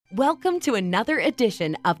Welcome to another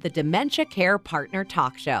edition of the Dementia Care Partner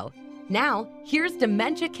Talk Show. Now, here's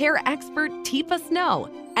dementia care expert Teepa Snow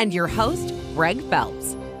and your host, Greg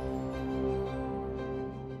Phelps.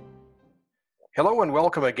 Hello and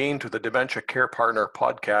welcome again to the Dementia Care Partner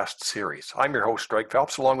podcast series. I'm your host, Greg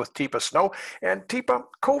Phelps, along with Teepa Snow. And Teepa,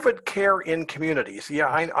 COVID care in communities. Yeah,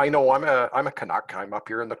 I know I'm a Canuck. I'm up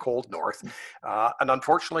here in the cold north. And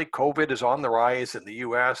unfortunately, COVID is on the rise in the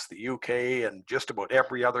US, the UK, and just about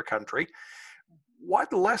every other country.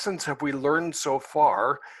 What lessons have we learned so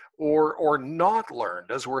far or not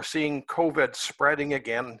learned as we're seeing COVID spreading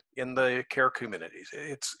again in the care communities?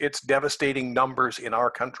 It's devastating numbers in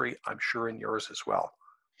our country, I'm sure in yours as well.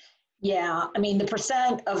 Yeah, I mean, the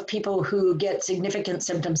percent of people who get significant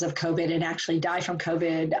symptoms of COVID and actually die from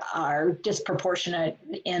COVID are disproportionate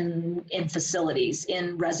in facilities,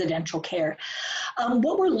 in residential care.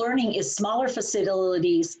 What we're learning is smaller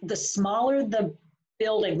facilities, the smaller the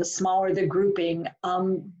building, the smaller the grouping,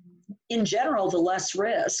 in general, the less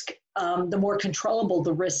risk, the more controllable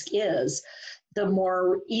the risk is, the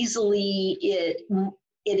more easily it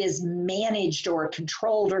is managed or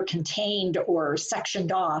controlled or contained or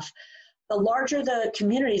sectioned off. The larger the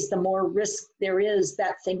communities, the more risk there is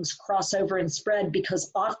that things cross over and spread,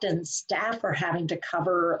 because often staff are having to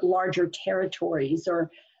cover larger territories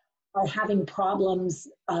or are having problems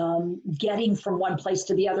getting from one place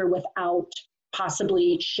to the other without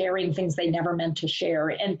possibly sharing things they never meant to share.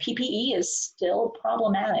 And PPE is still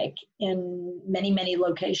problematic in many, many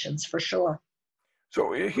locations, for sure.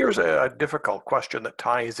 So here's a difficult question that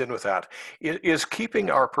ties in with that. Is keeping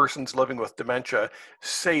our persons living with dementia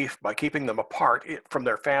safe by keeping them apart from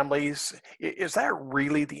their families, is that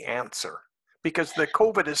really the answer? Because the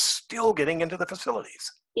COVID is still getting into the facilities.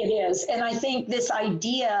 It is. And I think this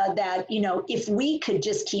idea that, if we could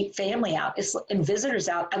just keep family out and visitors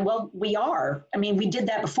out, and well, we are. I mean, we did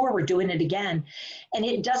that before, we're doing it again. And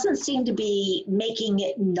it doesn't seem to be making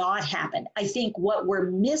it not happen. I think what we're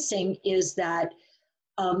missing is that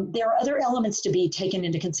there are other elements to be taken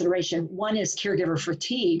into consideration. One is caregiver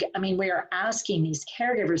fatigue. I mean, we are asking these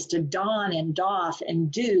caregivers to don and doff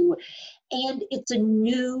and do, and it's a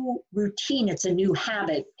new routine, it's a new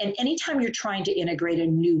habit. And anytime you're trying to integrate a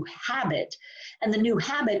new habit, and the new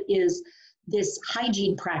habit is this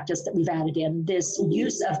hygiene practice that we've added in, this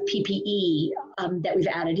use of PPE that we've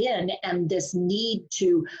added in, and this need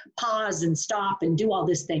to pause and stop and do all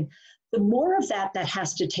this thing, the more of that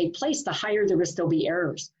has to take place, the higher the risk there'll be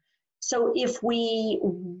errors. So if we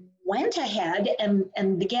went ahead, and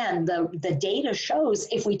again, the data shows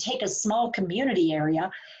if we take a small community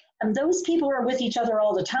area, and those people are with each other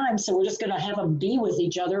all the time, so we're just going to have them be with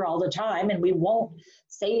each other all the time, and we won't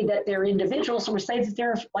say that they're individuals, so we'll say that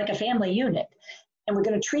they're like a family unit, and we're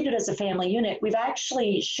going to treat it as a family unit. We've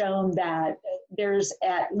actually shown that there's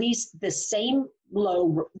at least the same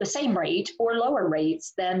rate or lower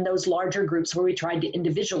rates than those larger groups where we tried to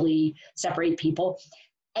individually separate people.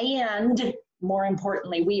 And more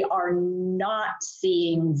importantly, we are not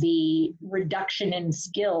seeing the reduction in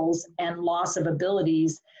skills and loss of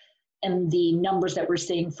abilities and the numbers that we're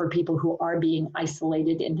seeing for people who are being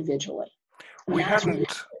isolated individually. We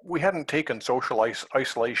hadn't taken social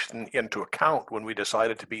isolation into account when we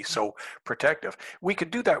decided to be so protective. We could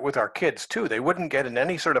do that with our kids too. They wouldn't get in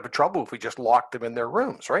any sort of a trouble if we just locked them in their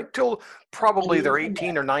rooms, right? Till probably they're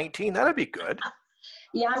 18 or 19. That'd be good.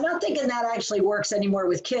 Yeah, I'm not thinking that actually works anymore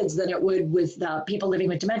with kids than it would with people living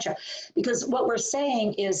with dementia. Because what we're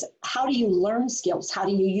saying is, how do you learn skills? How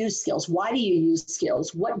do you use skills? Why do you use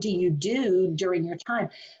skills? What do you do during your time?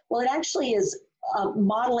 Well, it actually is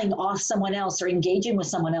modeling off someone else or engaging with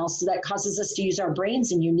someone else that causes us to use our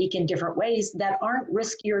brains in unique and different ways that aren't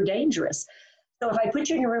risky or dangerous. So if I put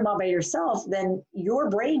you in your room all by yourself, then your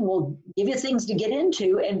brain will give you things to get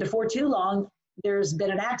into, and before too long, there's been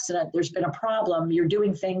an accident, there's been a problem, you're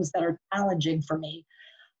doing things that are challenging for me.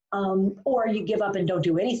 Or you give up and don't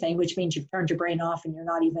do anything, which means you've turned your brain off and you're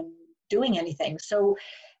not even doing anything. So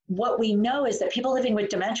what we know is that people living with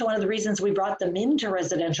dementia, one of the reasons we brought them into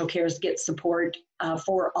residential care is to get support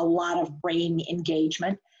for a lot of brain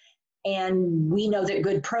engagement. And we know that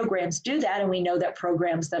good programs do that, and we know that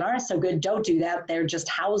programs that aren't so good don't do that. They're just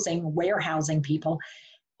warehousing people.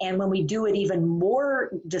 And when we do it even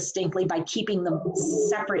more distinctly by keeping them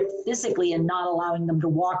separate physically and not allowing them to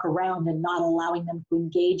walk around and not allowing them to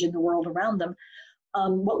engage in the world around them,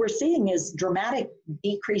 what we're seeing is dramatic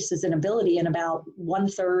decreases in ability, in about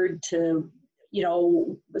 1/3 to,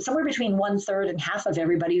 somewhere between 1/3 and half of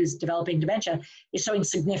everybody who's developing dementia is showing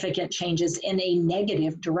significant changes in a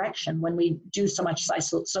negative direction when we do so much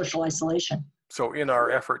social isolation. So in our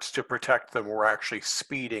efforts to protect them, we're actually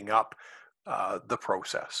speeding up the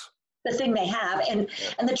process. The thing they have. And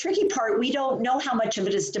the tricky part, we don't know how much of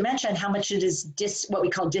it is dementia and how much it is what we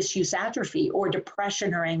call disuse atrophy or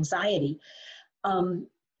depression or anxiety.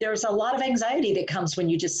 There's a lot of anxiety that comes when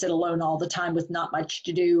you just sit alone all the time with not much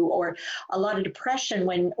to do, or a lot of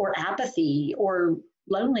depression or apathy or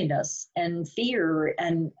loneliness and fear.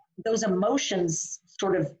 And those emotions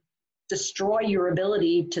sort of destroy your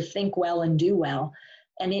ability to think well and do well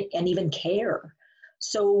and even care.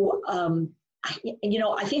 So,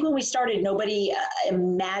 I think when we started, nobody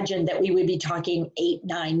imagined that we would be talking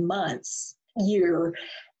 8-9 months, year,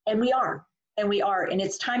 and we are. And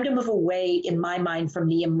it's time to move away, in my mind, from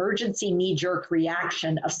the emergency knee-jerk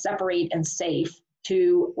reaction of separate and safe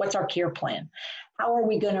to what's our care plan? How are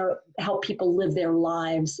we going to help people live their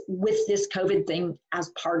lives with this COVID thing as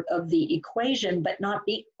part of the equation, but not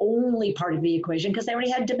the only part of the equation, because they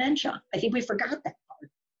already had dementia. I think we forgot that.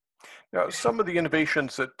 Now, some of the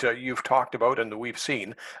innovations that you've talked about and that we've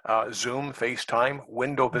seen, Zoom, FaceTime,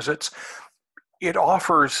 window visits, it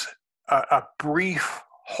offers a brief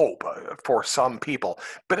hope for some people,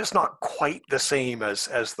 but it's not quite the same as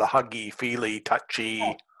the huggy, feely,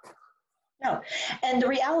 touchy. No. And the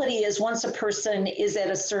reality is, once a person is at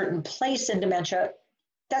a certain place in dementia,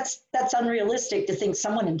 that's unrealistic to think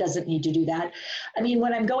someone doesn't need to do that. I mean,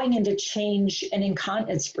 when I'm going in to change an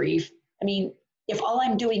incontinence brief, I mean, if all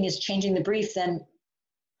I'm doing is changing the brief, then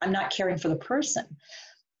I'm not caring for the person.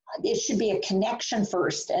 It should be a connection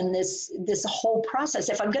first, and this whole process.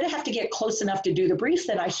 If I'm going to have to get close enough to do the brief,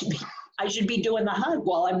 then I should be doing the hug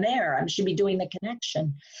while I'm there. I should be doing the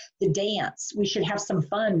connection, the dance. We should have some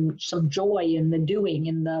fun, some joy in the doing,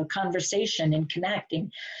 in the conversation, and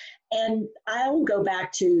connecting. And I'll go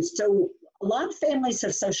back to, so a lot of families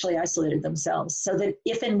have socially isolated themselves so that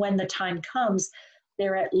if and when the time comes,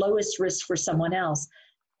 they're at lowest risk for someone else.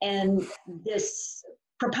 And this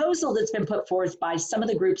proposal that's been put forth by some of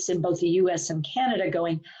the groups in both the US and Canada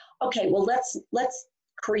going, okay, well, let's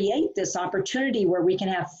create this opportunity where we can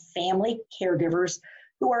have family caregivers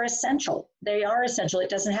who are essential. They are essential. It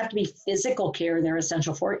doesn't have to be physical care they're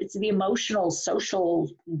essential for. It's the emotional, social,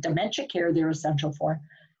 dementia care they're essential for.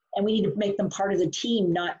 And we need to make them part of the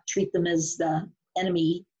team, not treat them as the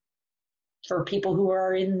enemy for people who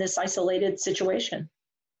are in this isolated situation.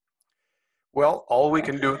 Well, all we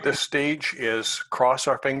can do at this stage is cross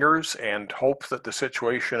our fingers and hope that the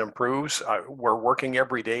situation improves. We're working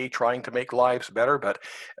every day trying to make lives better, but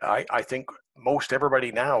I think most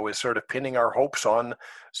everybody now is sort of pinning our hopes on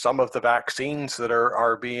some of the vaccines that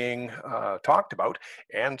are being talked about,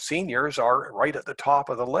 and seniors are right at the top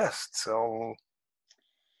of the list. So.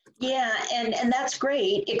 Yeah, and that's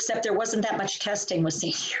great, except there wasn't that much testing with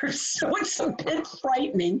seniors, so it's a bit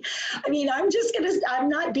frightening. I mean, I'm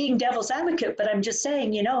not being devil's advocate, but I'm just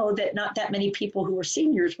saying, that not that many people who were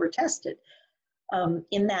seniors were tested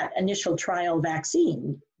in that initial trial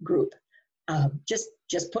vaccine group.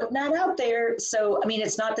 Just putting that out there. So, I mean,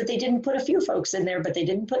 it's not that they didn't put a few folks in there, but they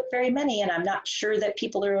didn't put very many, and I'm not sure that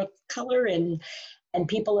people are of color and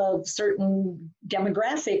people of certain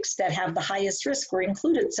demographics that have the highest risk were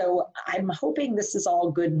included. So I'm hoping this is all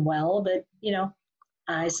good and well, but,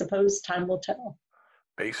 I suppose time will tell.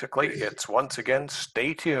 Basically, it's once again,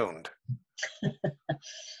 stay tuned.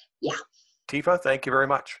 Yeah. Tifa, thank you very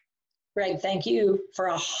much. Greg, thank you for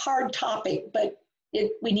a hard topic, but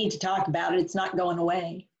we need to talk about it. It's not going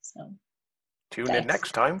away. So tune in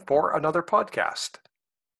next time for another podcast.